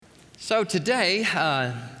So today,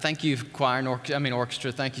 thank you, choir and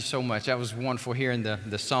orchestra. Thank you so much. That was wonderful hearing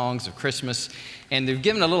the songs of Christmas. And they've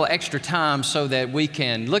given a little extra time so that we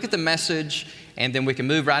can look at the message and then we can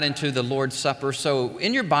move right into the Lord's Supper. So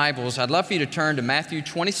in your Bibles, I'd love for you to turn to Matthew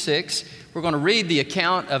 26. We're going to read the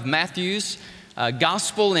account of Matthew's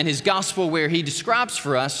gospel and his gospel where he describes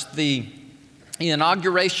for us the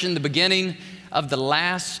inauguration, the beginning of the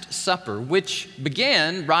Last Supper, which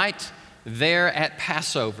began right there at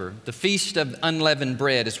Passover, the Feast of Unleavened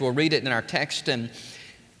Bread, as we'll read it in our text. And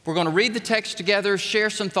we're going to read the text together,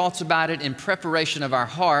 share some thoughts about it in preparation of our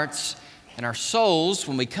hearts and our souls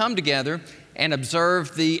when we come together and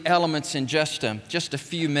observe the elements in just a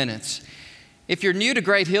few minutes. If you're new to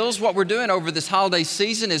Great Hills, what we're doing over this holiday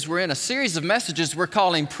season is we're in a series of messages we're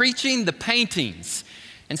calling Preaching the Paintings.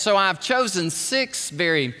 And so I've chosen 6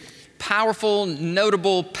 very powerful,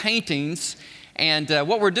 notable paintings. And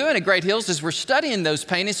what we're doing at Great Hills is we're studying those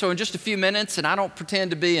paintings. So in just a few minutes, and I don't pretend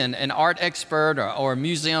to be an art expert or a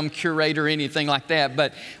museum curator or anything like that,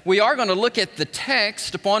 but we are going to look at the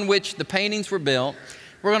text upon which the paintings were built.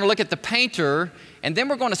 We're going to look at the painter, and then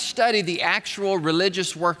we're going to study the actual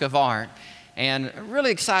religious work of art. And I'm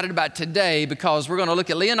really excited about today because we're going to look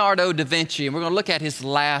at Leonardo da Vinci, and we're going to look at his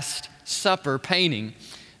Last Supper painting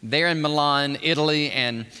there in Milan, Italy,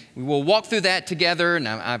 and we'll walk through that together. And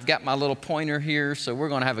I've got my little pointer here, so we're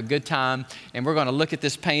going to have a good time, and we're going to look at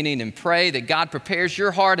this painting and pray that God prepares your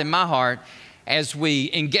heart and my heart as we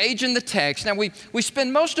engage in the text. Now, we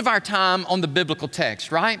spend most of our time on the biblical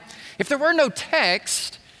text, right? If there were no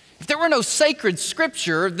text, if there were no sacred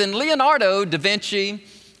scripture, then Leonardo da Vinci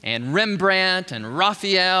and Rembrandt and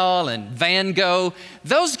Raphael and Van Gogh,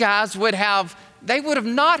 those guys would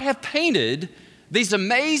not have painted these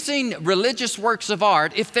amazing religious works of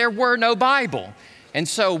art if there were no Bible. And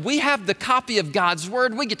so we have the copy of God's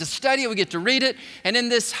Word. We get to study it, we get to read it. And in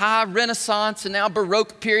this high Renaissance and now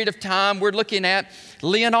Baroque period of time, we're looking at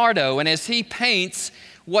Leonardo. And as he paints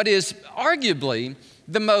what is arguably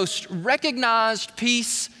the most recognized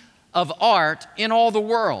piece of art in all the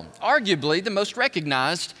world, arguably the most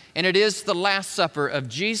recognized, and it is the Last Supper of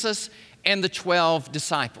Jesus and the 12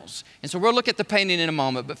 disciples. And so we'll look at the painting in a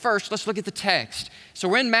moment, but first let's look at the text. So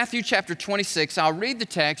we're in Matthew chapter 26. I'll read the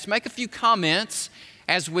text, make a few comments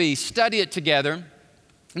as we study it together,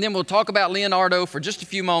 and then we'll talk about Leonardo for just a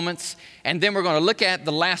few moments, and then we're going to look at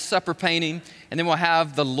the Last Supper painting, and then we'll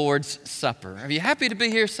have the Lord's Supper. Are you happy to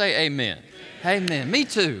be here? Say amen. Amen. Me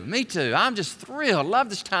too. I'm just thrilled. Love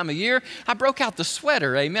this time of year. I broke out the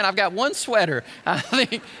sweater. Amen. I've got one sweater, I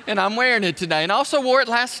think, and I'm wearing it today. And I also wore it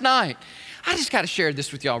last night. I just got to share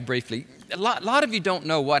this with y'all briefly. A lot of you don't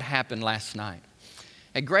know what happened last night.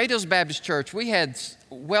 At Great Hills Baptist Church, we had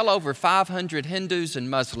well over 500 Hindus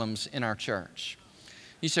and Muslims in our church.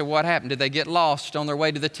 You say, what happened? Did they get lost on their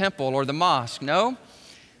way to the temple or the mosque? No.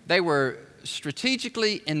 They were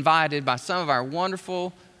strategically invited by some of our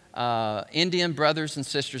wonderful Indian brothers and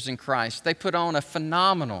sisters in Christ. They put on a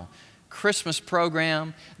phenomenal Christmas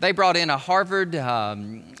program. They brought in a Harvard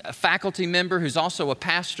faculty member who's also a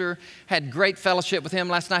pastor, had great fellowship with him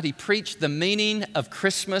last night. He preached the meaning of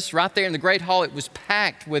Christmas right there in the Great Hall. It was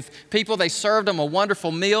packed with people. They served them a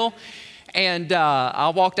wonderful meal. And I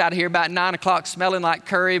walked out of here about 9 o'clock smelling like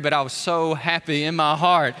curry, but I was so happy in my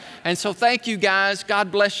heart. And so thank you guys.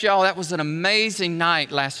 God bless y'all. That was an amazing night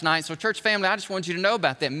last night. So church family, I just want you to know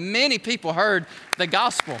about that. Many people heard the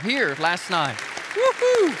gospel here last night.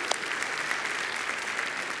 Woohoo!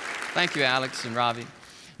 Thank you, Alex and Ravi.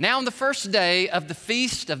 Now on the first day of the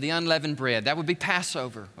Feast of the Unleavened Bread, that would be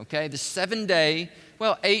Passover, okay? The 7-day,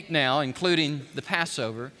 8 now, including the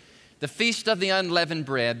Passover, the Feast of the Unleavened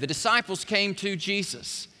Bread, the disciples came to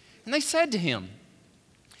Jesus, and they said to him,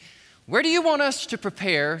 "Where do you want us to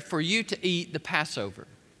prepare for you to eat the Passover?"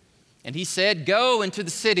 And he said, "Go into the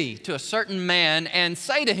city to a certain man and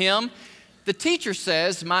say to him, 'The teacher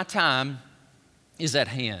says, my time is at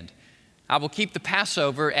hand. I will keep the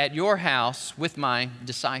Passover at your house with my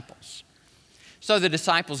disciples.'" So the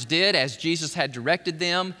disciples did as Jesus had directed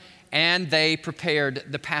them, and they prepared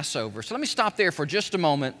the Passover. So let me stop there for just a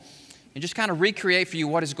moment and just kind of recreate for you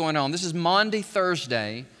what is going on. This is Maundy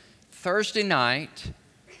Thursday night.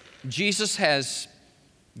 Jesus has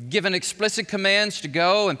given explicit commands to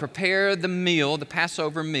go and prepare the meal, the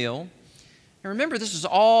Passover meal. And remember, this is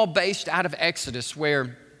all based out of Exodus,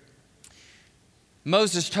 where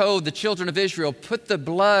Moses told the children of Israel, "Put the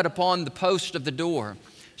blood upon the post of the door."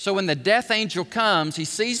 So when the death angel comes, he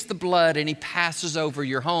sees the blood and he passes over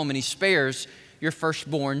your home and he spares your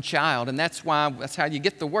firstborn child. And that's how you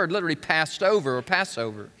get the word, literally passed over or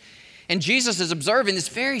Passover. And Jesus is observing this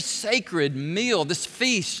very sacred meal, this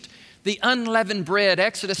feast the unleavened bread.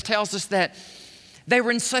 Exodus tells us that they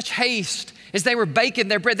were in such haste as they were baking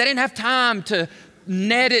their bread. They didn't have time to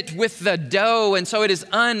net it with the dough, and so it is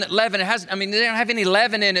unleavened. They don't have any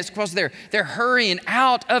leaven in it because they're hurrying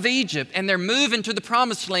out of Egypt and they're moving to the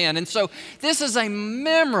promised land. And so this is a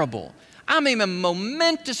memorable, a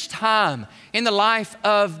momentous time in the life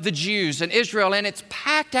of the Jews and Israel, and it's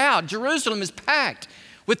packed out. Jerusalem is packed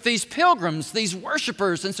with these pilgrims, these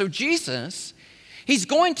worshipers. And so Jesus, he's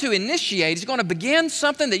going to begin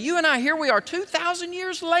something that you and I, here we are 2,000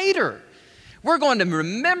 years later. We're going to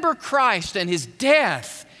remember Christ and his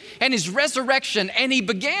death and his resurrection. And he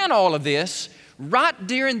began all of this right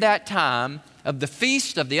during that time of the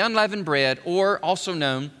Feast of the Unleavened Bread, or also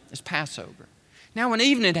known as Passover. Now, when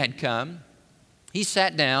evening had come, he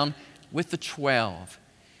sat down with the 12.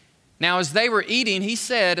 Now, as they were eating, he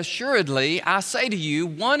said, "Assuredly, I say to you,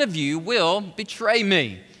 one of you will betray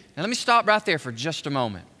me." Now, let me stop right there for just a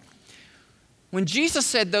moment. When Jesus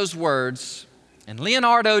said those words, and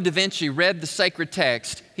Leonardo da Vinci read the sacred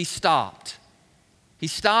text, he stopped. He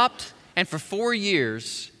stopped, and for 4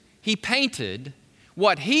 years, he painted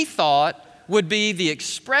what he thought would be the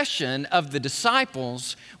expression of the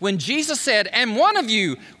disciples when Jesus said, "And one of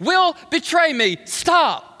you will betray me."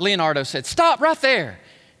 Stop, Leonardo said. Stop right there.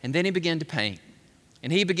 And then he began to paint.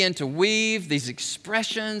 And he began to weave these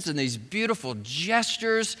expressions and these beautiful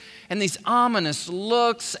gestures and these ominous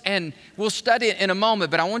looks. And we'll study it in a moment,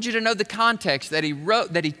 but I want you to know the context that he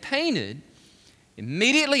painted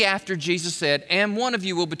immediately after Jesus said, "And one of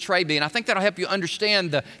you will betray me." And I think that'll help you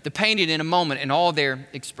understand the painting in a moment and all their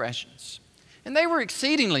expressions. And they were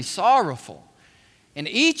exceedingly sorrowful. And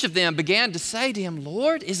each of them began to say to him,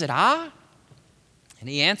 "Lord, is it I?" And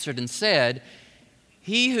he answered and said,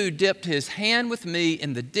 "He who dipped his hand with me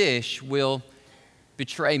in the dish will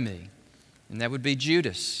betray me." And that would be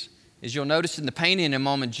Judas. As you'll notice in the painting in a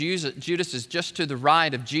moment, Judas is just to the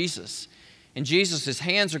right of Jesus. And Jesus'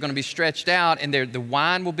 hands are going to be stretched out, and the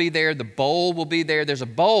wine will be there, the bowl will be there. There's a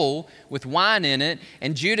bowl with wine in it,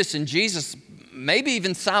 and Judas and Jesus, maybe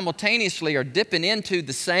even simultaneously, are dipping into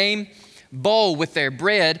the same bowl with their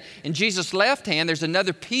bread. In Jesus' left hand, there's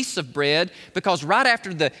another piece of bread, because right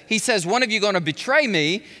after he says, "One of you going to betray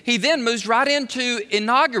me," he then moves right into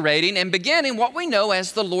inaugurating and beginning what we know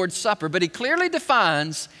as the Lord's Supper. But he clearly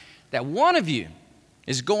defines that one of you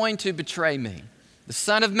is going to betray me. The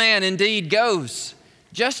Son of Man indeed goes,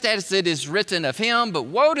 just as it is written of him, but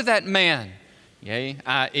woe to that man, yea,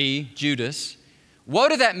 i.e. Judas, woe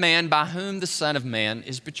to that man by whom the Son of Man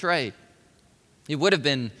is betrayed. It would have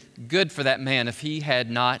been good for that man if he had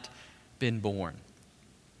not been born.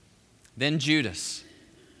 Then Judas.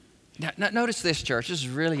 Now, notice this, church. This is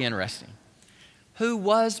really interesting. Who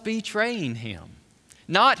was betraying him?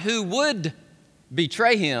 Not who would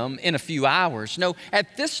betray him in a few hours. No,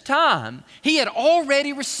 at this time, he had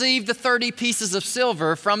already received the 30 pieces of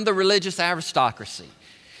silver from the religious aristocracy.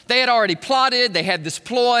 They had already plotted, they had this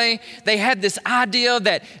ploy, they had this idea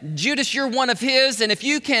that, Judas, you're one of his, and if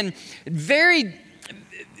you can very,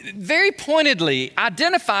 very pointedly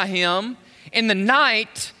identify him in the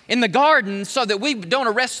night in the garden so that we don't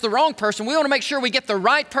arrest the wrong person, we want to make sure we get the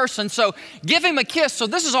right person, so give him a kiss. So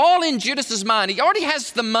this is all in Judas's mind. He already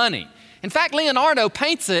has the money. In fact, Leonardo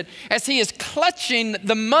paints it as he is clutching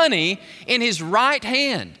the money in his right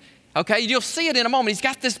hand. Okay, you'll see it in a moment. He's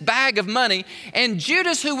got this bag of money, and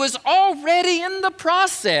Judas, who was already in the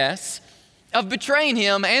process of betraying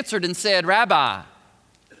him, answered and said, "Rabbi,"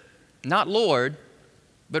 not Lord,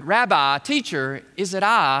 but "Rabbi, teacher, is it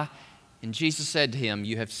I?" And Jesus said to him,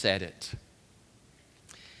 "You have said it."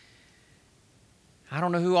 I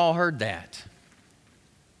don't know who all heard that.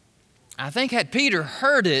 I think had Peter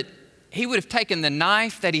heard it, he would have taken the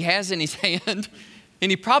knife that he has in his hand,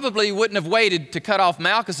 and he probably wouldn't have waited to cut off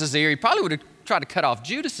Malchus's ear. He probably would have tried to cut off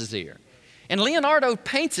Judas's ear. And Leonardo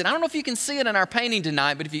paints it. I don't know if you can see it in our painting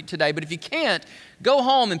tonight, but if you can't, go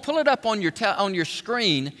home and pull it up on your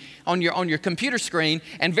screen, on your computer screen.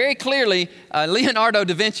 And very clearly, Leonardo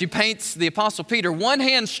da Vinci paints the Apostle Peter, one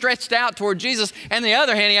hand stretched out toward Jesus, and the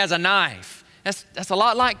other hand he has a knife. That's a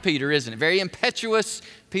lot like Peter, isn't it? Very impetuous.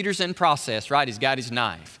 Peter's in process, right? He's got his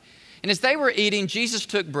knife. And as they were eating, Jesus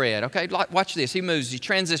took bread. Okay, watch this. He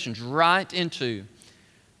transitions right into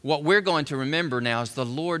what we're going to remember now as the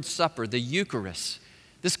Lord's Supper, the Eucharist.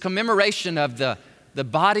 This commemoration of the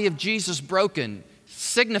body of Jesus broken,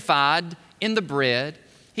 signified in the bread.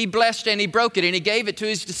 He blessed and he broke it and he gave it to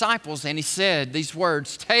his disciples and he said these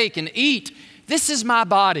words, "Take and eat. This is my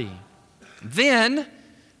body." Then,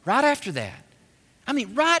 right after that,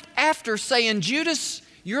 right after saying, "Judas,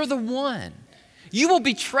 you're the one. you will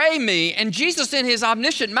betray me. And Jesus, in his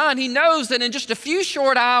omniscient mind, he knows that in just a few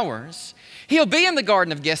short hours, he'll be in the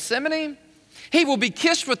Garden of Gethsemane. He will be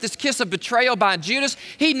kissed with this kiss of betrayal by Judas.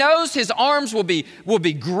 He knows his arms will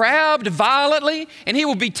be grabbed violently, and he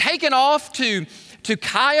will be taken off to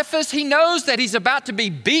Caiaphas. He knows that he's about to be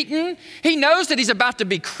beaten. He knows that he's about to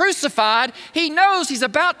be crucified. He knows he's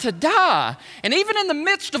about to die. And even in the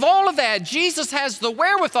midst of all of that, Jesus has the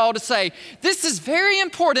wherewithal to say, this is very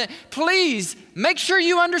important. Please make sure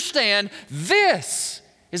you understand this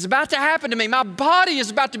is about to happen to me. My body is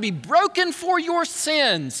about to be broken for your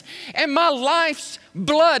sins, and my life's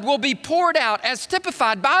blood will be poured out as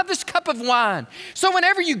typified by this cup of wine. So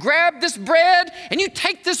whenever you grab this bread and you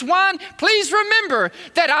take this wine, please remember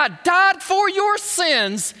that I died for your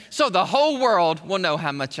sins so the whole world will know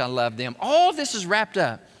how much I love them. All this is wrapped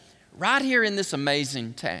up right here in this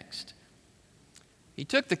amazing text. He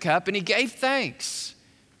took the cup and he gave thanks,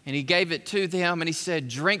 and he gave it to them, and he said,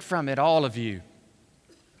 drink from it, all of you.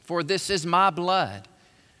 For this is my blood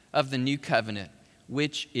of the new covenant,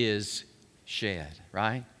 which is shed,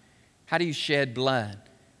 right? How do you shed blood?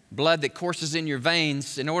 Blood that courses in your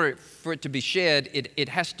veins, in order for it to be shed, it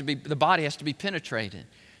has to be, the body has to be penetrated.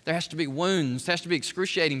 There has to be wounds, there has to be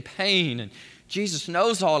excruciating pain. And Jesus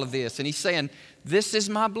knows all of this. And he's saying, this is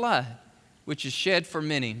my blood, which is shed for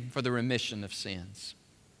many for the remission of sins.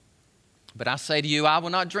 But I say to you, I will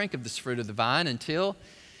not drink of this fruit of the vine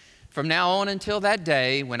from now on until that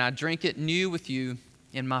day when I drink it new with you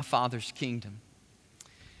in my Father's kingdom.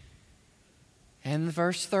 And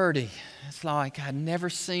verse 30, it's like I'd never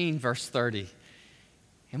seen verse 30.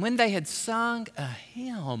 And when they had sung a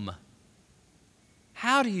hymn,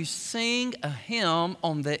 how do you sing a hymn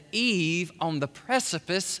on the eve, on the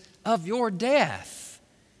precipice of your death?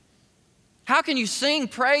 How can you sing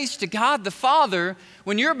praise to God the Father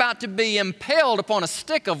when you're about to be impaled upon a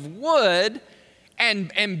stick of wood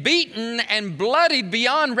and beaten and bloodied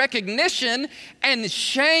beyond recognition and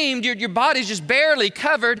shamed? Your body's just barely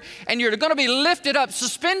covered, and you're going to be lifted up,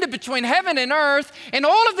 suspended between heaven and earth, and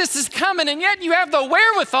all of this is coming, and yet you have the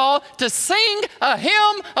wherewithal to sing a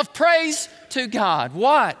hymn of praise to God.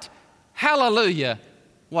 What? Hallelujah.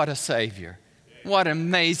 What a Savior. What an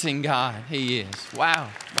amazing God He is. Wow.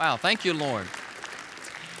 Wow. Thank you, Lord.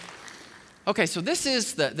 Okay, so this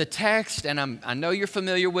is the text, and I know you're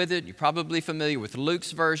familiar with it. You're probably familiar with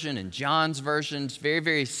Luke's version and John's version. It's very,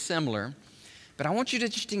 very similar. But I want you to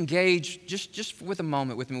just engage just with a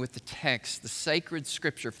moment with me with the text, the sacred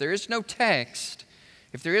Scripture. If there is no text,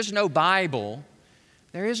 if there is no Bible,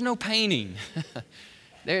 there is no painting.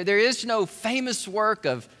 There is no famous work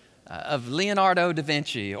of Leonardo da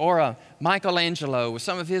Vinci or Michelangelo with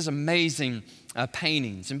some of his amazing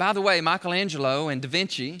paintings. And by the way, Michelangelo and da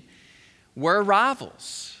Vinci were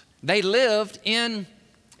rivals. They lived in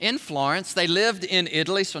Florence. They lived in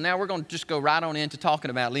Italy. So now we're going to just go right on into talking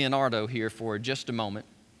about Leonardo here for just a moment.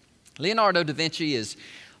 Leonardo da Vinci is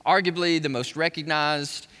arguably the most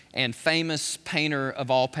recognized and famous painter of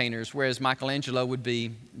all painters, whereas Michelangelo would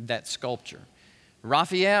be that sculptor.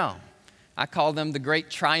 Raphael, I call them the great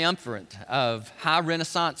triumvirate of high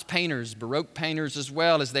Renaissance painters, Baroque painters as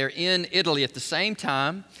well, as they're in Italy at the same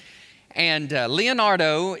time. And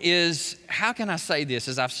Leonardo is, how can I say this?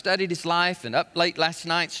 As I've studied his life and up late last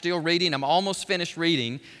night still reading, I'm almost finished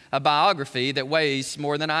reading a biography that weighs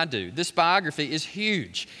more than I do. This biography is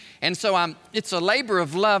huge. And so it's a labor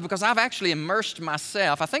of love because I've actually immersed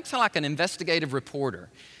myself. I think it's like an investigative reporter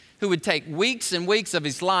who would take weeks and weeks of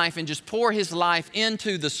his life and just pour his life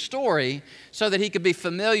into the story so that he could be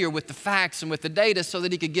familiar with the facts and with the data so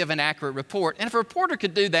that he could give an accurate report. And if a reporter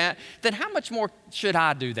could do that, then how much more should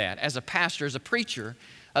I do that as a pastor, as a preacher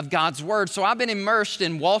of God's Word? So I've been immersed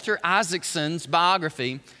in Walter Isaacson's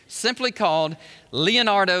biography, simply called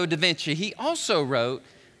Leonardo da Vinci. He also wrote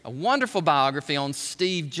a wonderful biography on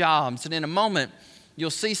Steve Jobs. And in a moment, you'll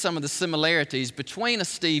see some of the similarities between a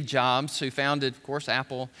Steve Jobs, who founded, of course,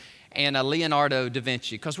 Apple, and a Leonardo da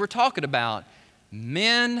Vinci, because we're talking about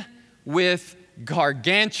men with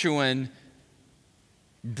gargantuan,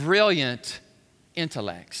 brilliant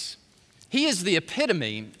intellects. He is the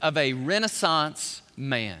epitome of a Renaissance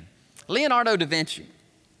man. Leonardo da Vinci,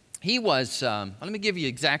 he was, let me give you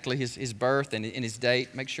exactly his birth and his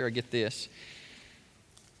date, make sure I get this.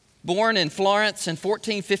 Born in Florence in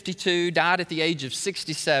 1452, died at the age of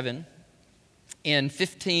 67 in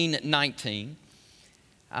 1519.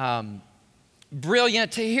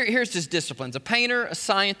 Brilliant. Here's his disciplines: a painter, a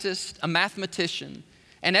scientist, a mathematician,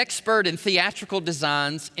 an expert in theatrical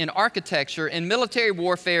designs, in architecture, in military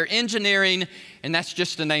warfare, engineering, and that's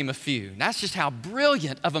just to name a few. That's just how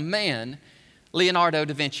brilliant of a man Leonardo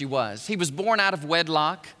da Vinci was. He was born out of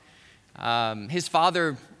wedlock. His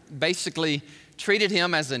father basically treated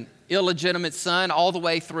him as an illegitimate son all the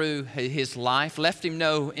way through his life, left him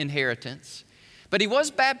no inheritance. But he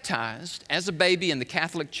was baptized as a baby in the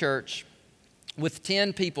Catholic Church with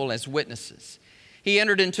 10 people as witnesses. He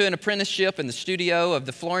entered into an apprenticeship in the studio of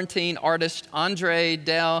the Florentine artist Andrea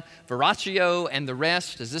del Verrocchio, and the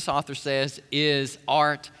rest, as this author says, is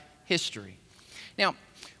art history. Now,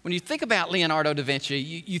 when you think about Leonardo da Vinci,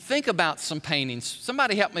 you think about some paintings.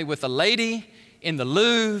 Somebody help me with a lady in the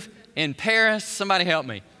Louvre in Paris. Somebody help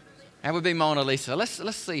me. That would be Mona Lisa.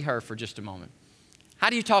 Let's see her for just a moment. How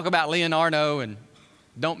do you talk about Leonardo and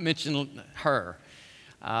don't mention her?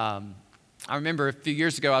 I remember a few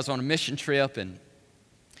years ago I was on a mission trip and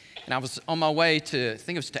I was on my way to, I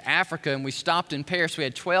think it was to Africa, and we stopped in Paris. We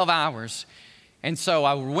had 12 hours. And so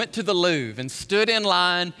I went to the Louvre and stood in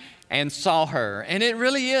line and saw her. And it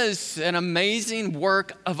really is an amazing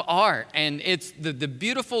work of art. And it's the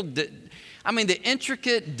beautiful, the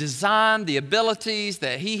intricate design, the abilities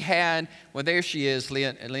that he had. Well, there she is,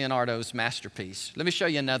 Leonardo's masterpiece. Let me show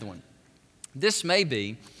you another one. This may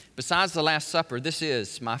be, besides the Last Supper, this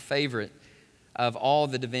is my favorite of all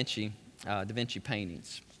the Da Vinci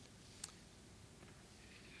paintings.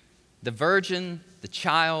 The Virgin, the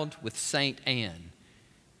Child with Saint Anne.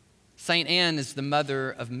 Saint Anne is the mother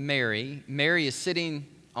of Mary. Mary is sitting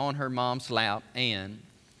on her mom's lap, Anne.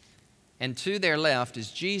 And to their left is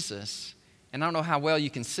Jesus. And I don't know how well you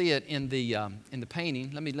can see it in the painting.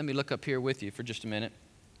 Let me look up here with you for just a minute.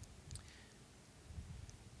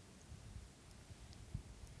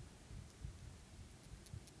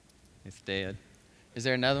 It's dead. Is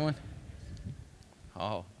there another one?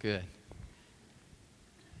 Oh, good.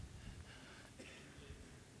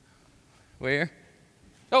 Where?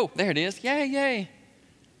 Oh, there it is. Yay, yay.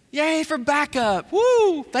 Yay for backup.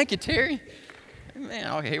 Woo! Thank you, Terry.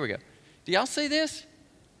 Man, okay, here we go. Do y'all see this?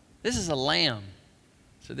 This is a lamb.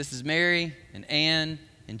 So this is Mary and Anne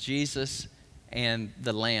and Jesus and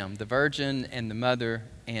the lamb, the Virgin and the mother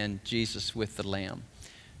and Jesus with the lamb.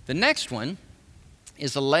 The next one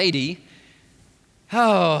is a lady,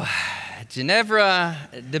 Ginevra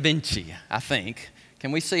da Vinci, I think.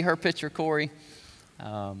 Can we see her picture, Corey?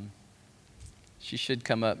 She should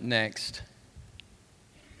come up next.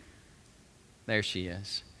 There she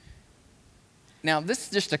is. Now, this is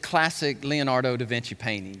just a classic Leonardo da Vinci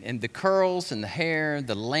painting. And the curls and the hair,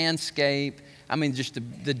 the landscape, just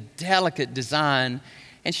the delicate design.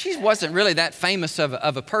 And she wasn't really that famous of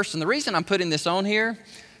a person. The reason I'm putting this on here,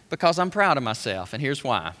 because I'm proud of myself, and here's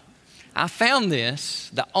why. I found this,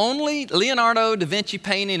 the only Leonardo da Vinci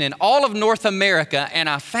painting in all of North America, and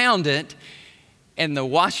I found it in the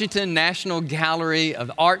Washington National Gallery of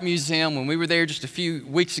the Art Museum. When we were there just a few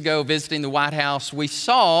weeks ago visiting the White House, I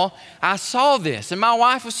saw this, and my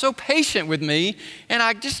wife was so patient with me, and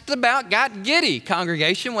I just about got giddy,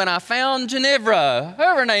 congregation, when I found Ginevra.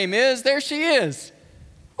 Whoever her name is, there she is.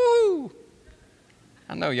 Woo!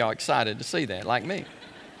 I know y'all excited to see that, like me.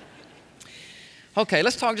 Okay,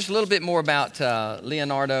 let's talk just a little bit more about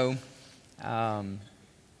Leonardo.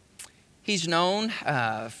 He's known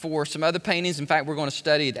for some other paintings. In fact, we're going to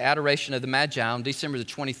study the Adoration of the Magi on December the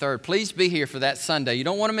 23rd. Please be here for that Sunday. You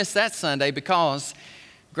don't want to miss that Sunday because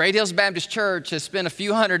Great Hills Baptist Church has spent a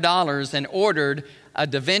few $100s and ordered a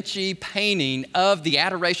Da Vinci painting of the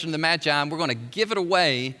Adoration of the Magi. And we're going to give it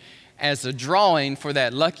away as a drawing for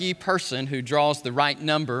that lucky person who draws the right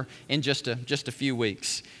number in just a few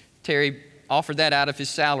weeks. Terry offered that out of his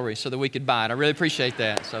salary so that we could buy it. I really appreciate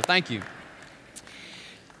that. So thank you.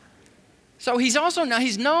 So he's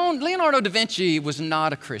known, Leonardo da Vinci was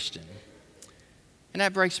not a Christian. And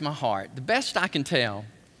that breaks my heart. The best I can tell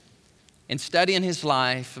in studying his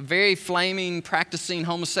life, a very flaming, practicing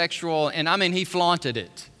homosexual, and he flaunted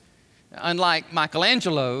it. Unlike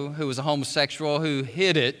Michelangelo, who was a homosexual who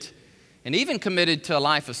hid it and even committed to a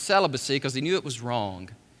life of celibacy because he knew it was wrong.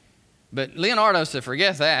 But Leonardo said,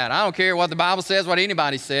 forget that. I don't care what the Bible says, what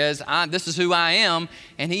anybody says. This is who I am.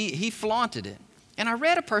 And he flaunted it. And I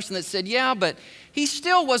read a person that said, yeah, but he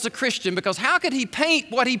still was a Christian because how could he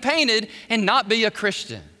paint what he painted and not be a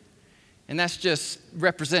Christian? And that's just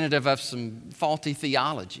representative of some faulty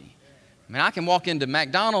theology. I can walk into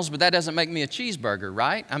McDonald's, but that doesn't make me a cheeseburger,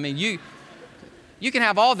 right? You can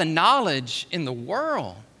have all the knowledge in the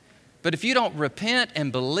world, but if you don't repent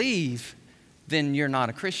and believe, then you're not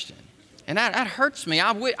a Christian. And that hurts me.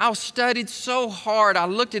 I studied so hard. I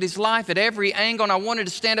looked at his life at every angle, and I wanted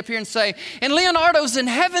to stand up here and say, and Leonardo's in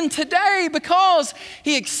heaven today because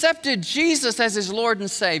he accepted Jesus as his Lord and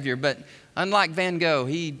Savior. But unlike Van Gogh,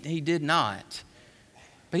 he did not.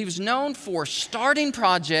 But he was known for starting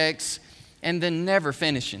projects and then never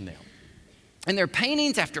finishing them. And there are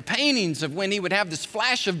paintings after paintings of when he would have this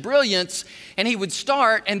flash of brilliance and he would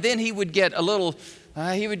start and then he would get a little,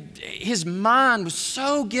 his mind was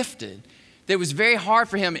so gifted that it was very hard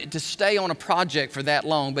for him to stay on a project for that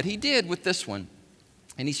long. But he did with this one.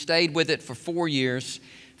 And he stayed with it for 4 years,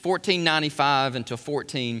 1495 until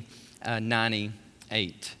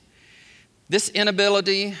 1498. This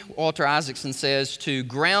inability, Walter Isaacson says, to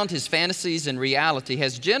ground his fantasies in reality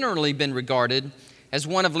has generally been regarded as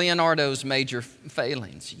one of Leonardo's major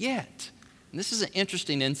failings. Yet, and this is an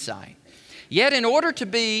interesting insight, yet in order to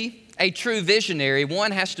be a true visionary,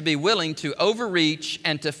 one has to be willing to overreach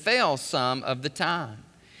and to fail some of the time.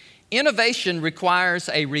 Innovation requires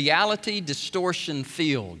a reality distortion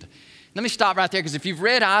field. Let me stop right there, because if you've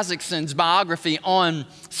read Isaacson's biography on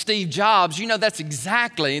Steve Jobs, you know that's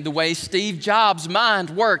exactly the way Steve Jobs' mind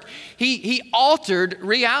worked. He altered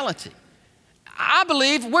reality. I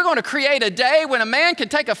believe we're going to create a day when a man can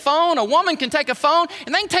take a phone, a woman can take a phone,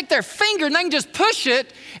 and they can take their finger and they can just push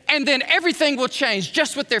it, and then everything will change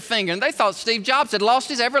just with their finger. And they thought Steve Jobs had lost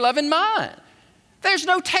his ever-loving mind. There's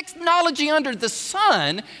no technology under the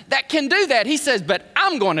sun that can do that. He says, but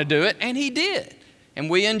I'm going to do it, and he did. And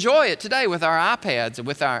we enjoy it today with our iPads and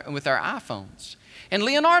with our iPhones. And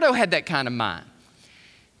Leonardo had that kind of mind.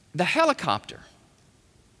 The helicopter,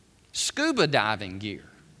 scuba diving gear,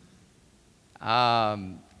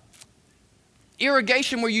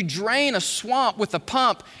 irrigation where you drain a swamp with a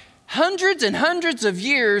pump. Hundreds and hundreds of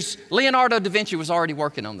years, Leonardo da Vinci was already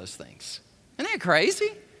working on those things. Isn't that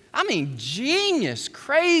crazy? I mean, genius,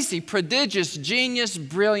 crazy, prodigious, genius,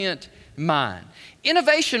 brilliant mind.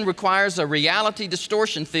 Innovation requires a reality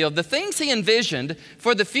distortion field. The things he envisioned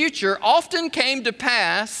for the future often came to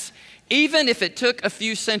pass, even if it took a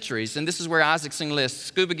few centuries. And this is where Isaacson lists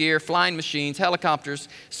scuba gear, flying machines, helicopters,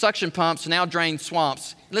 suction pumps, now drained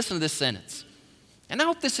swamps. Listen to this sentence. And I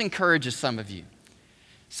hope this encourages some of you.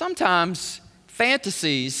 Sometimes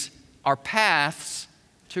fantasies are paths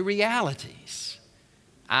to realities,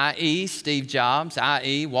 i.e. Steve Jobs,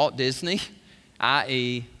 i.e. Walt Disney,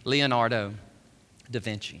 i.e. Leonardo da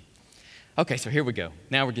Vinci. Okay, so here we go.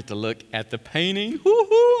 Now we get to look at the painting.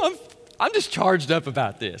 Woo-hoo, I'm just charged up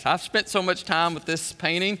about this. I've spent so much time with this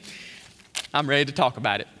painting. I'm ready to talk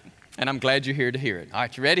about it, and I'm glad you're here to hear it. All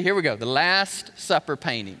right, you ready? Here we go. The Last Supper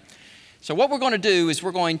painting. So what we're going to do is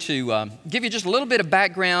we're going to give you just a little bit of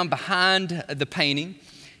background behind the painting.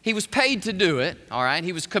 He was paid to do it, all right?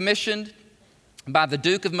 He was commissioned by the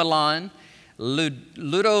Duke of Milan,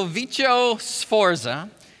 Ludovico Sforza,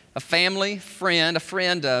 a family friend, a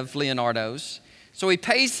friend of Leonardo's. So he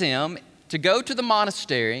pays him to go to the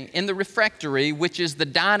monastery in the refectory, which is the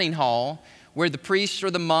dining hall where the priests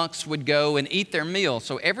or the monks would go and eat their meal.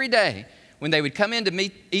 So every day when they would come in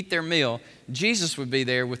to eat their meal, Jesus would be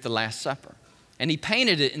there with the Last Supper. And he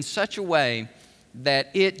painted it in such a way that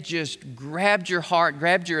it just grabbed your heart,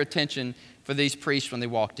 grabbed your attention for these priests when they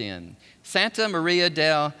walked in. Santa Maria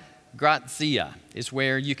del Grazia is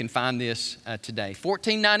where you can find this today.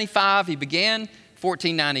 1495 he began,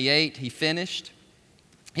 1498 he finished.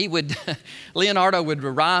 Leonardo would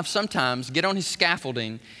arrive sometimes, get on his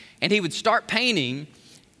scaffolding, and he would start painting,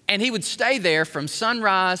 and he would stay there from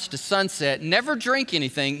sunrise to sunset, never drink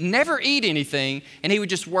anything, never eat anything, and he would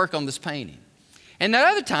just work on this painting. And at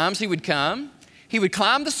other times he would come, he would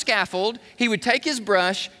climb the scaffold, he would take his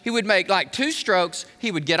brush, he would make like 2 strokes,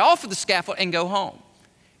 he would get off of the scaffold and go home.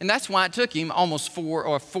 And that's why it took him almost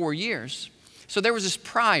 4 years. So there was this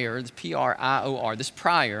prior, this Prior, this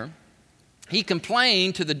prior, he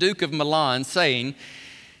complained to the Duke of Milan saying,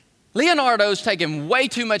 Leonardo's taking way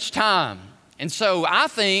too much time. And so I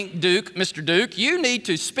think, Mr. Duke, you need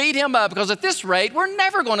to speed him up, because at this rate, we're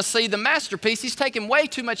never going to see the masterpiece. He's taking way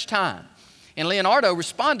too much time. And Leonardo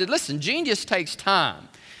responded, listen, genius takes time.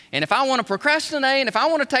 And if I want to procrastinate, and if I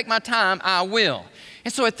want to take my time, I will.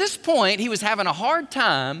 And so at this point, he was having a hard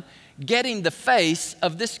time getting the face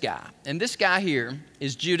of this guy. And this guy here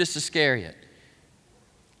is Judas Iscariot.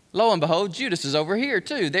 Lo and behold, Judas is over here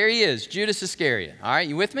too. There he is, Judas Iscariot. All right,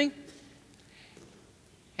 you with me?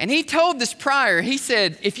 And he told this prior, he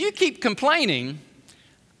said, if you keep complaining,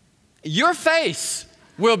 your face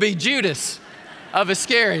will be Judas of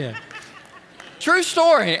Iscariot. True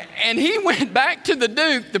story. And he went back to the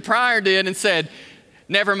Duke, the prior did, and said,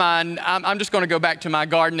 never mind, I'm just going to go back to my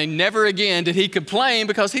gardening. Never again did he complain,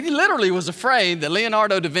 because he literally was afraid that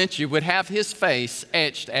Leonardo da Vinci would have his face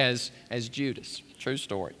etched as Judas. True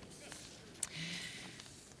story.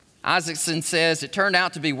 Isaacson says, it turned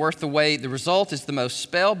out to be worth the wait. The result is the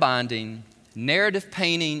most spellbinding narrative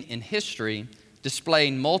painting in history,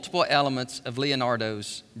 displaying multiple elements of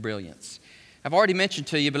Leonardo's brilliance. I've already mentioned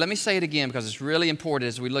to you, but let me say it again because it's really important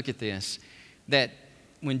as we look at this. that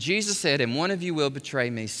when Jesus said, and one of you will betray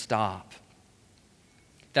me, stop.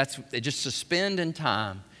 They just suspend in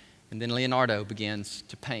time, and then Leonardo begins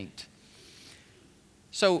to paint.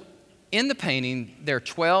 So in the painting, there are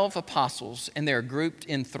 12 apostles, and they're grouped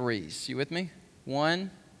in threes. You with me?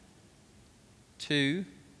 1, 2,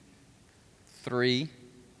 3,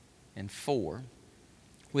 and 4,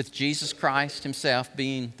 with Jesus Christ himself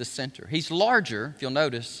being the center. He's larger, if you'll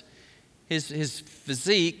notice. His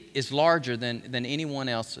physique is larger than anyone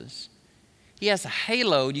else's. He has a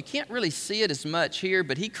halo. You can't really see it as much here,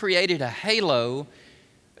 but he created a halo,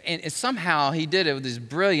 and somehow he did it with his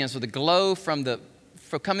brilliance, with the glow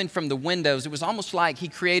coming from the windows. It was almost like he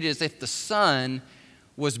created as if the sun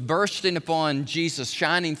was bursting upon Jesus,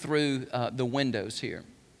 shining through the windows here.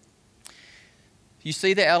 You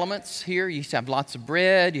see the elements here. You have lots of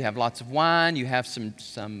bread. You have lots of wine. You have some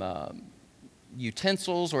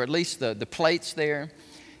utensils, or at least the plates there.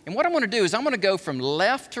 And what I want to do is I'm going to go from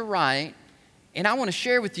left to right, and I want to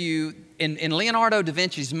share with you, in Leonardo da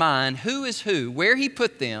Vinci's mind, who is who, where he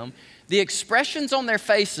put them, the expressions on their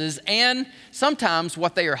faces, and sometimes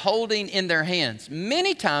what they are holding in their hands.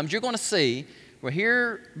 Many times you're going to see, well,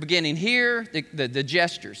 here, beginning here, the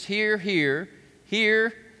gestures, here,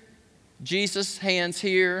 Jesus' hands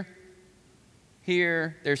here,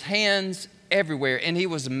 there's hands everywhere, and he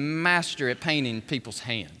was a master at painting people's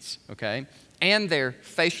hands, okay, and their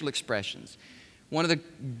facial expressions. One of the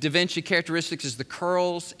Da Vinci characteristics is the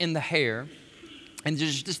curls in the hair, and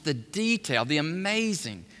there's just the detail, the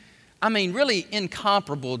amazing, really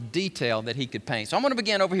incomparable detail that he could paint. So I'm going to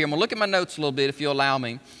begin over here. I'm going to look at my notes a little bit, if you'll allow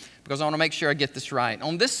me, because I want to make sure I get this right.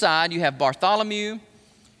 On this side, you have Bartholomew,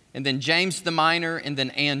 and then James the Minor, and then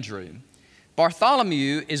Andrew.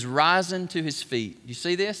 Bartholomew is rising to his feet. You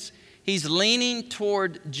see this? He's leaning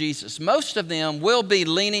toward Jesus. Most of them will be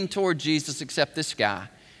leaning toward Jesus except this guy.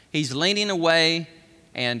 He's leaning away,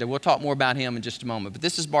 and we'll talk more about him in just a moment. But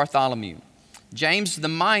this is Bartholomew. James the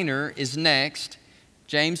Minor is next.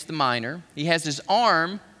 James the Minor. He has his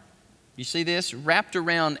arm, you see this, wrapped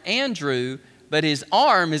around Andrew, but his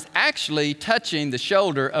arm is actually touching the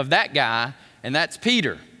shoulder of that guy, and that's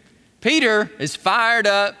Peter. Peter is fired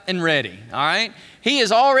up and ready, all right? He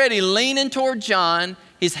is already leaning toward John.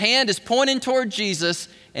 His hand is pointing toward Jesus,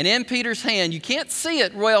 and in Peter's hand, you can't see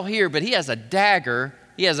it well here, but he has a dagger,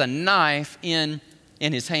 he has a knife in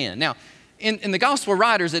his hand. Now, in the gospel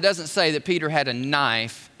writers, it doesn't say that Peter had a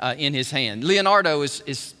knife in his hand. Leonardo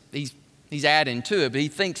he's adding to it, but he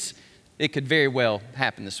thinks it could very well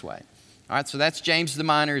happen this way. All right, so that's James the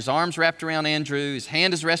Minor. His arms wrapped around Andrew. His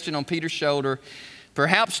hand is resting on Peter's shoulder,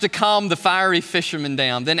 perhaps to calm the fiery fisherman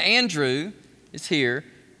down. Then Andrew is here.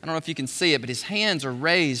 I don't know if you can see it, but his hands are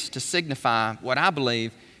raised to signify what I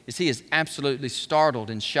believe is he is absolutely startled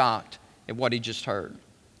and shocked at what he just heard.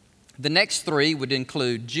 The next three would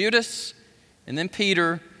include Judas, and then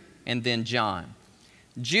Peter, and then John.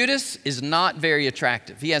 Judas is not very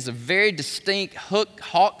attractive. He has a very distinct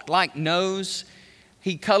hawk-like nose.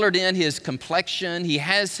 He colored in his complexion. He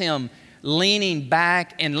has him leaning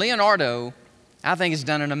back. And Leonardo, I think, has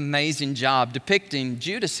done an amazing job depicting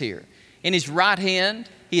Judas here. In his right hand,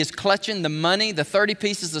 he is clutching the money, the 30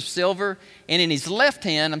 pieces of silver. And in his left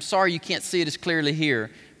hand, I'm sorry you can't see it as clearly here,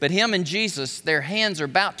 but him and Jesus, their hands are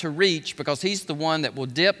about to reach because he's the one that will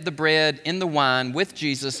dip the bread in the wine with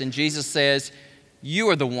Jesus. And Jesus says, "You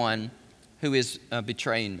are the one who is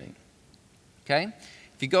betraying me." Okay?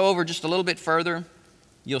 If you go over just a little bit further,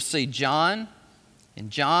 you'll see John. And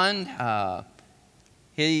John,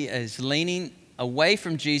 he is leaning away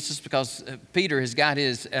from Jesus because Peter has got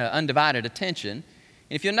his undivided attention.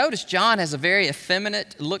 And if you'll notice, John has a very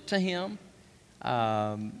effeminate look to him.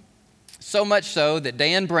 So much so that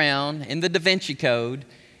Dan Brown, in the Da Vinci Code,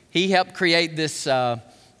 he helped create this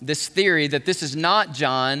theory that this is not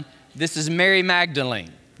John, this is Mary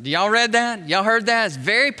Magdalene. Do y'all read that? Y'all heard that? It's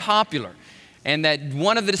very popular. And that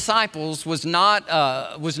one of the disciples was not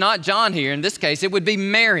John here. In this case, it would be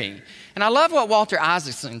Mary. And I love what Walter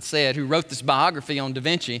Isaacson said, who wrote this biography on Da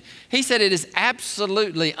Vinci. He said it is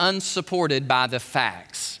absolutely unsupported by the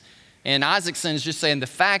facts. And Isaacson is just saying the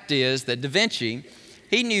fact is that Da Vinci,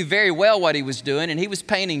 he knew very well what he was doing, and he was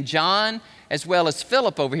painting John as well as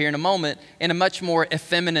Philip over here in a moment in a much more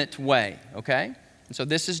effeminate way, okay? And so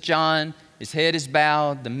this is John. His head is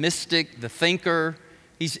bowed, the mystic, the thinker.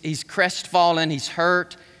 He's crestfallen, he's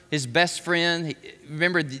hurt. His best friend,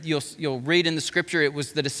 remember, you'll read in the scripture, it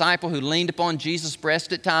was the disciple who leaned upon Jesus'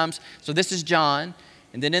 breast at times. So this is John.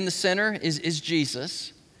 And then in the center is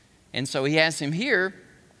Jesus. And so he has him here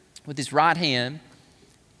with his right hand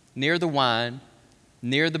near the wine,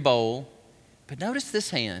 near the bowl. But notice this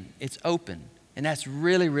hand, it's open. And that's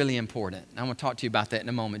really, really important. I'm going to talk to you about that in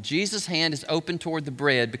a moment. Jesus' hand is open toward the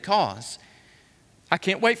bread because, I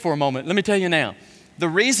can't wait for a moment. Let me tell you now. The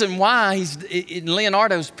reason why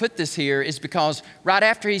Leonardo's put this here is because right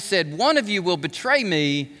after he said, one of you will betray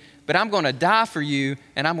me, but I'm going to die for you,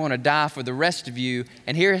 and I'm going to die for the rest of you.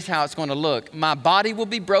 And here's how it's going to look. My body will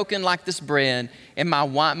be broken like this bread, and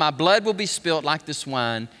my blood will be spilt like this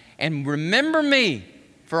wine. And remember me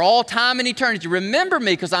for all time and eternity. Remember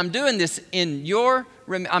me, because I'm doing this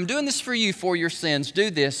I'm doing this for you for your sins. Do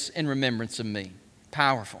this in remembrance of me.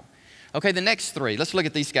 Powerful. Okay, the next three. Let's look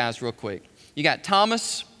at these guys real quick. You got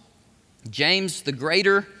Thomas, James the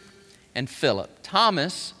Greater, and Philip.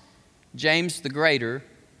 Thomas, James the Greater,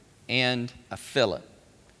 and Philip.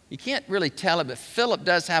 You can't really tell it, but Philip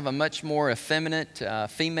does have a much more effeminate,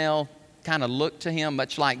 female kind of look to him,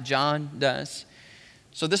 much like John does.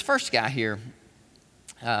 So this first guy here,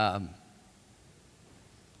 let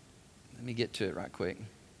me get to it right quick.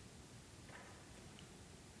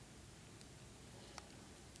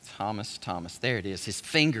 Thomas, there it is. His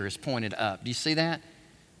finger is pointed up. Do you see that?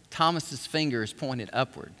 Thomas's finger is pointed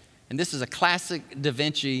upward. And this is a classic Da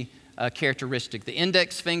Vinci characteristic. The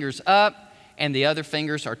index finger's up and the other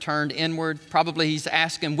fingers are turned inward. Probably he's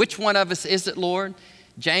asking, which one of us is it, Lord?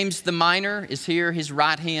 James the Minor is here. His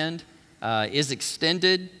right hand is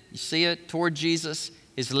extended. You see it toward Jesus.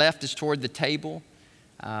 His left is toward the table.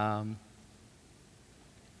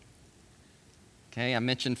 Okay, I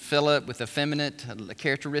mentioned Philip with effeminate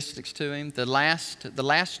characteristics to him. The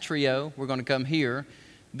last trio, we're going to come here.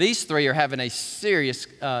 These three are having a serious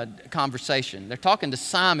conversation. They're talking to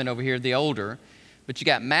Simon over here, the older, but you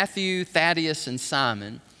got Matthew, Thaddeus, and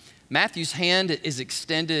Simon. Matthew's hand is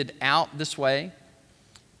extended out this way,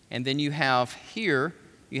 and then you have here,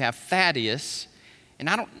 you have Thaddeus, and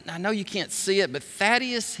I know you can't see it, but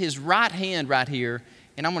Thaddeus, his right hand right here,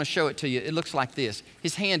 and I'm going to show it to you. It looks like this.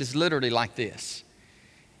 His hand is literally like this.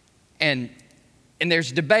 And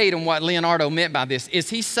there's debate on what Leonardo meant by this. Is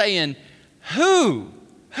he saying, who?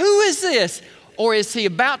 Who is this? Or is he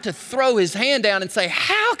about to throw his hand down and say,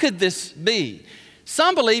 how could this be?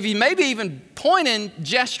 Some believe he may be even pointing,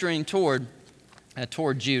 gesturing toward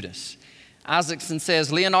Judas. Isaacson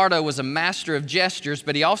says Leonardo was a master of gestures,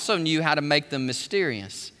 but he also knew how to make them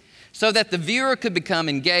mysterious so that the viewer could become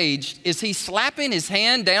engaged. Is he slapping his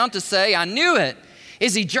hand down to say, I knew it?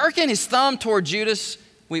 Is he jerking his thumb toward Judas?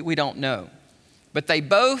 We don't know. But they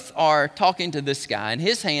both are talking to this guy. And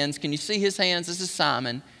his hands, can you see his hands? This is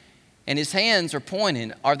Simon. And his hands are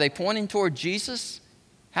pointing. Are they pointing toward Jesus?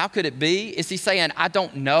 How could it be? Is he saying, I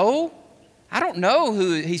don't know? I don't know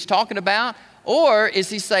who he's talking about. Or is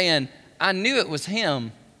he saying, I knew it was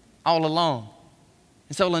him all along?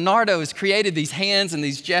 And so Leonardo has created these hands and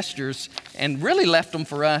these gestures and really left them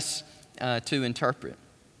for us to interpret.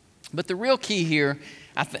 But the real key here,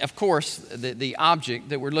 of course, the object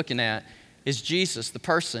that we're looking at is Jesus, the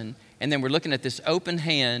person. And then we're looking at this open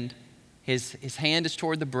hand. His hand is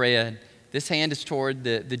toward the bread. This hand is toward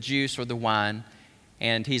the juice or the wine.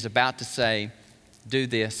 And he's about to say, do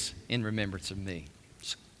this in remembrance of me.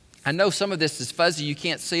 I know some of this is fuzzy, you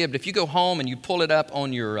can't see it, but if you go home and you pull it up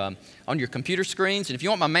on your computer screens, and if you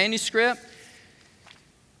want my manuscript,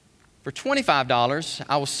 for $25,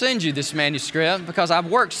 I will send you this manuscript because I've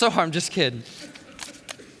worked so hard. I'm just kidding.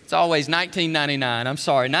 It's always $19.99. I'm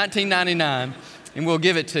sorry, $19.99, and we'll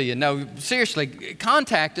give it to you. No, seriously,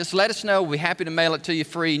 contact us. Let us know. We'll be happy to mail it to you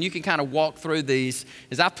free, and you can kind of walk through these.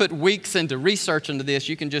 As I put weeks into research into this,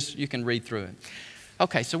 you can read through it.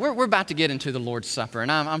 Okay, so we're about to get into the Lord's Supper,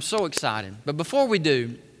 and I'm so excited. But before we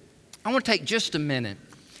do, I want to take just a minute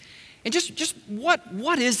and just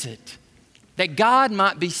what is it that God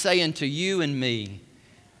might be saying to you and me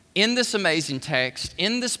in this amazing text,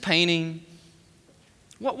 in this painting?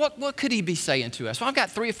 What could he be saying to us? Well, I've got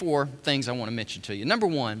 3 or 4 things I want to mention to you. Number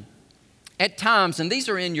one, at times, and these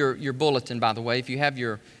are in your bulletin, by the way, if you have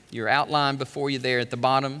your outline before you there at the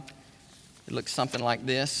bottom, it looks something like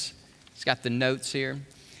this. It's got the notes here.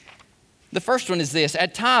 The first one is this.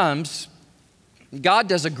 At times, God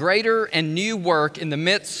does a greater and new work in the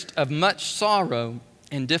midst of much sorrow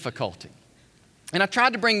and difficulty. And I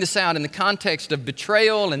tried to bring this out in the context of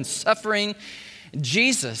betrayal and suffering.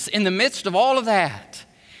 Jesus, in the midst of all of that,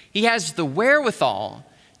 he has the wherewithal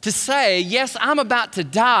to say, yes, I'm about to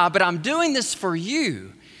die, but I'm doing this for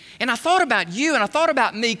you. And I thought about you and I thought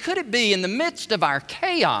about me. Could it be in the midst of our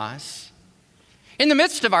chaos, in the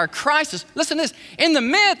midst of our crisis, listen to this, in the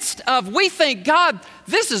midst of we think, God,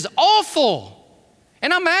 this is awful.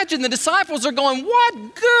 And I imagine the disciples are going, what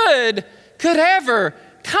good could ever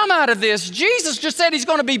come out of this. Jesus just said he's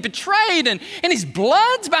going to be betrayed and his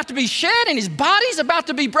blood's about to be shed and his body's about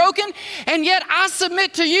to be broken. And yet I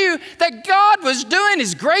submit to you that God was doing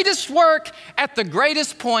his greatest work at the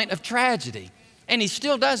greatest point of tragedy. And he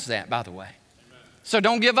still does that, by the way. So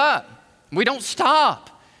don't give up. We don't stop.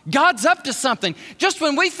 God's up to something. Just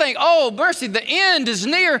when we think, oh, mercy, the end is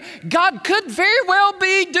near, God could very well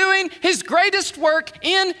be doing his greatest work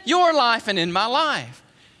in your life and in my life.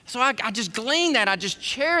 So I just glean that. I just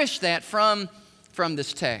cherish that from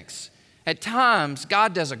this text. At times,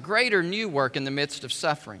 God does a greater new work in the midst of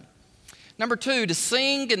suffering. Number 2, to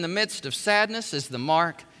sing in the midst of sadness is the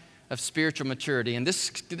mark of spiritual maturity. And this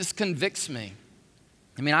convicts me.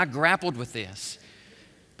 I mean, I grappled with this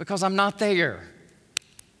because I'm not there.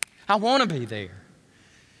 I want to be there.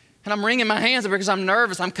 And I'm wringing my hands because I'm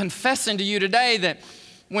nervous. I'm confessing to you today that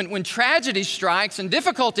when tragedy strikes and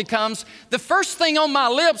difficulty comes, the first thing on my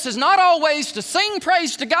lips is not always to sing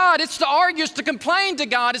praise to God. It's to argue, it's to complain to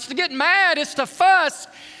God, it's to get mad, it's to fuss.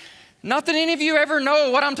 Not that any of you ever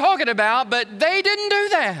know what I'm talking about, but they didn't do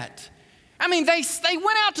that. I mean, they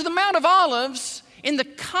went out to the Mount of Olives in the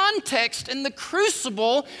context, in the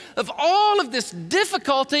crucible of all of this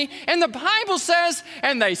difficulty, and the Bible says,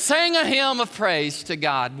 and they sang a hymn of praise to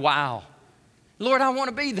God. Wow. Lord, I want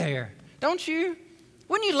to be there. Don't you?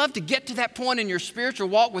 Wouldn't you love to get to that point in your spiritual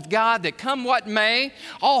walk with God that come what may,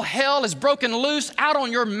 all hell is broken loose out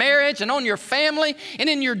on your marriage and on your family and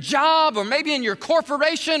in your job or maybe in your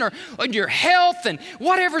corporation or in your health and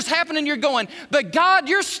whatever's happening, you're going, but God,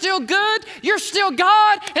 you're still good, you're still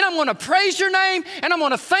God, and I'm going to praise your name and I'm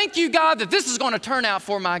going to thank you, God, that this is going to turn out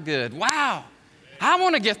for my good. Wow. I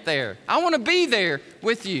want to get there. I want to be there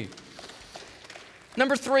with you.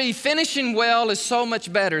 Number 3, finishing well is so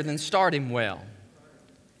much better than starting well.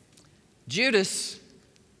 Judas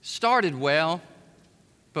started well,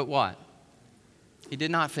 but what? He did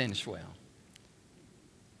not finish well.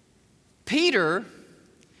 Peter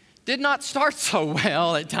did not start so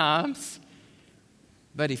well at times,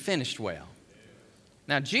 but he finished well.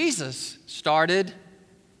 Now, Jesus started,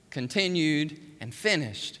 continued, and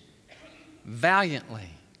finished valiantly,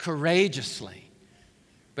 courageously.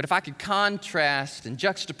 But if I could contrast and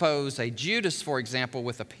juxtapose a Judas, for example,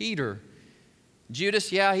 with a Peter,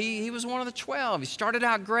 Judas, yeah, he was one of the 12. He started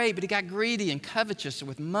out great, but he got greedy and covetous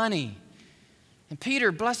with money. And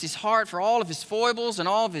Peter, bless his heart for all of his foibles and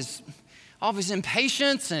all of his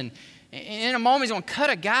impatience. And in a moment, he's going to cut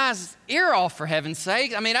a guy's ear off, for heaven's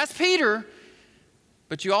sake. I mean, that's Peter.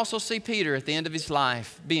 But you also see Peter at the end of his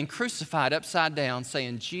life being crucified upside down,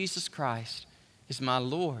 saying, Jesus Christ is my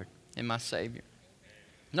Lord and my Savior.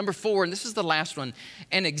 Number 4, and this is the last one,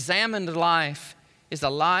 an examined life is a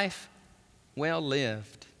life well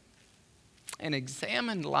lived. An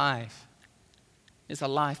examined life is a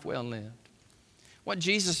life well lived. What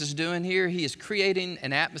Jesus is doing here, he is creating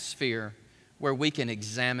an atmosphere where we can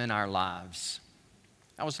examine our lives.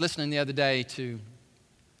 I was listening the other day to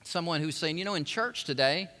someone who's saying, in church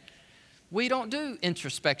today, we don't do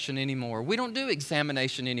introspection anymore. We don't do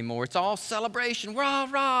examination anymore. It's all celebration. Rah,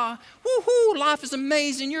 rah. Woo-hoo, life is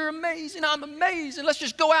amazing. You're amazing. I'm amazing. Let's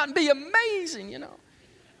just go out and be amazing,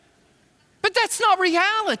 But that's not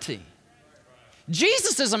reality.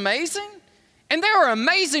 Jesus is amazing, and there are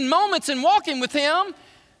amazing moments in walking with him.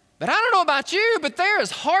 But I don't know about you, but there is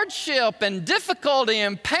hardship and difficulty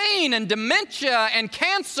and pain and dementia and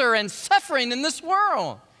cancer and suffering in this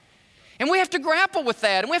world. And we have to grapple with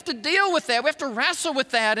that, and we have to deal with that. We have to wrestle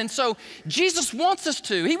with that. And so Jesus wants us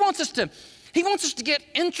to. He wants us to get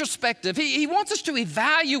introspective. He wants us to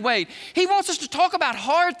evaluate. He wants us to talk about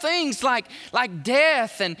hard things like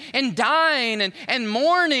death and dying and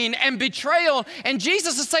mourning and betrayal. And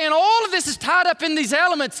Jesus is saying all of this is tied up in these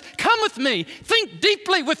elements. Come with me. Think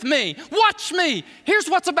deeply with me. Watch me. Here's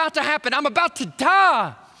what's about to happen. I'm about to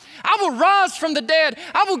die. I will rise from the dead.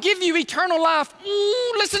 I will give you eternal life.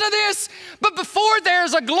 Ooh, listen to this. But before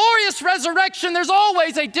there's a glorious resurrection, there's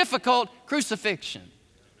always a difficult crucifixion.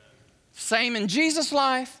 Same in Jesus'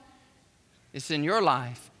 life, it's in your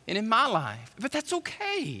life and in my life. But that's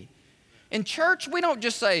okay. In church, we don't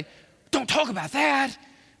just say, don't talk about that.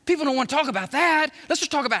 People don't want to talk about that. Let's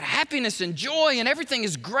just talk about happiness and joy and everything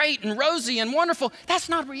is great and rosy and wonderful. That's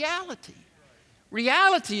not reality.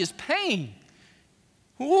 Reality is pain.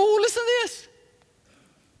 Ooh, listen to this.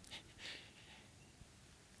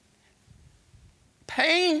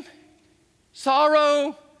 Pain,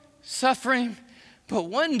 sorrow, suffering, but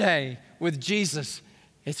one day with Jesus,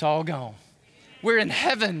 it's all gone. We're in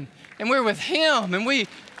heaven and we're with him and we're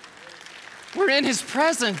in his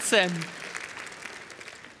presence, and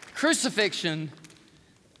crucifixion,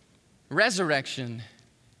 resurrection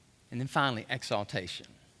And then finally, exaltation.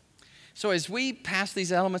 So as we pass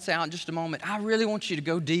these elements out in just a moment, I really want you to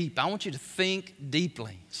go deep. I want you to think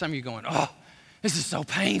deeply. Some of you are going, oh, this is so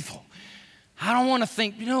painful. I don't want to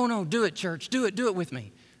think. No, do it, church. Do it with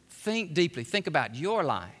me. Think deeply. Think about your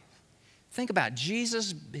life. Think about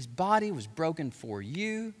Jesus. His body was broken for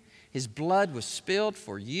you. His blood was spilled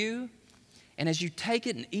for you. And as you take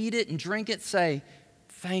it and eat it and drink it, say,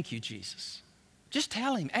 thank you, Jesus. Just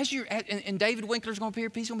tell him. And David Winkler's going to be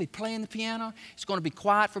here. He's going to be playing the piano. It's going to be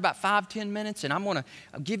quiet for about 5-10 minutes. And I'm going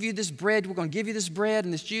to give you this bread. We're going to give you this bread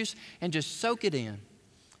and this juice and just soak it in.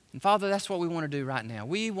 And Father, that's what we want to do right now.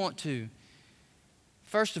 We want to,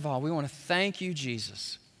 first of all, we want to thank you,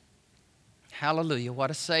 Jesus. Hallelujah.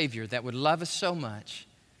 What a Savior that would love us so much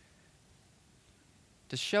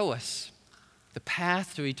to show us the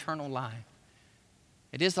path to eternal life.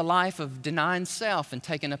 It is a life of denying self and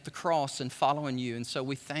taking up the cross and following you. And so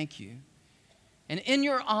we thank you. And in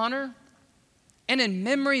your honor and in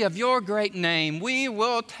memory of your great name, we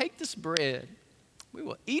will take this bread. We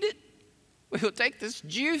will eat it. We will take this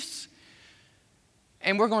juice.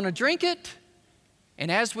 And we're going to drink it.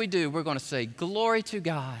 And as we do, we're going to say, glory to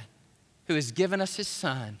God who has given us his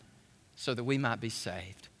Son so that we might be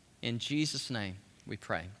saved. In Jesus' name we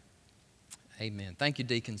pray. Amen. Thank you,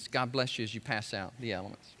 deacons. God bless you as you pass out the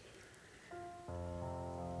elements.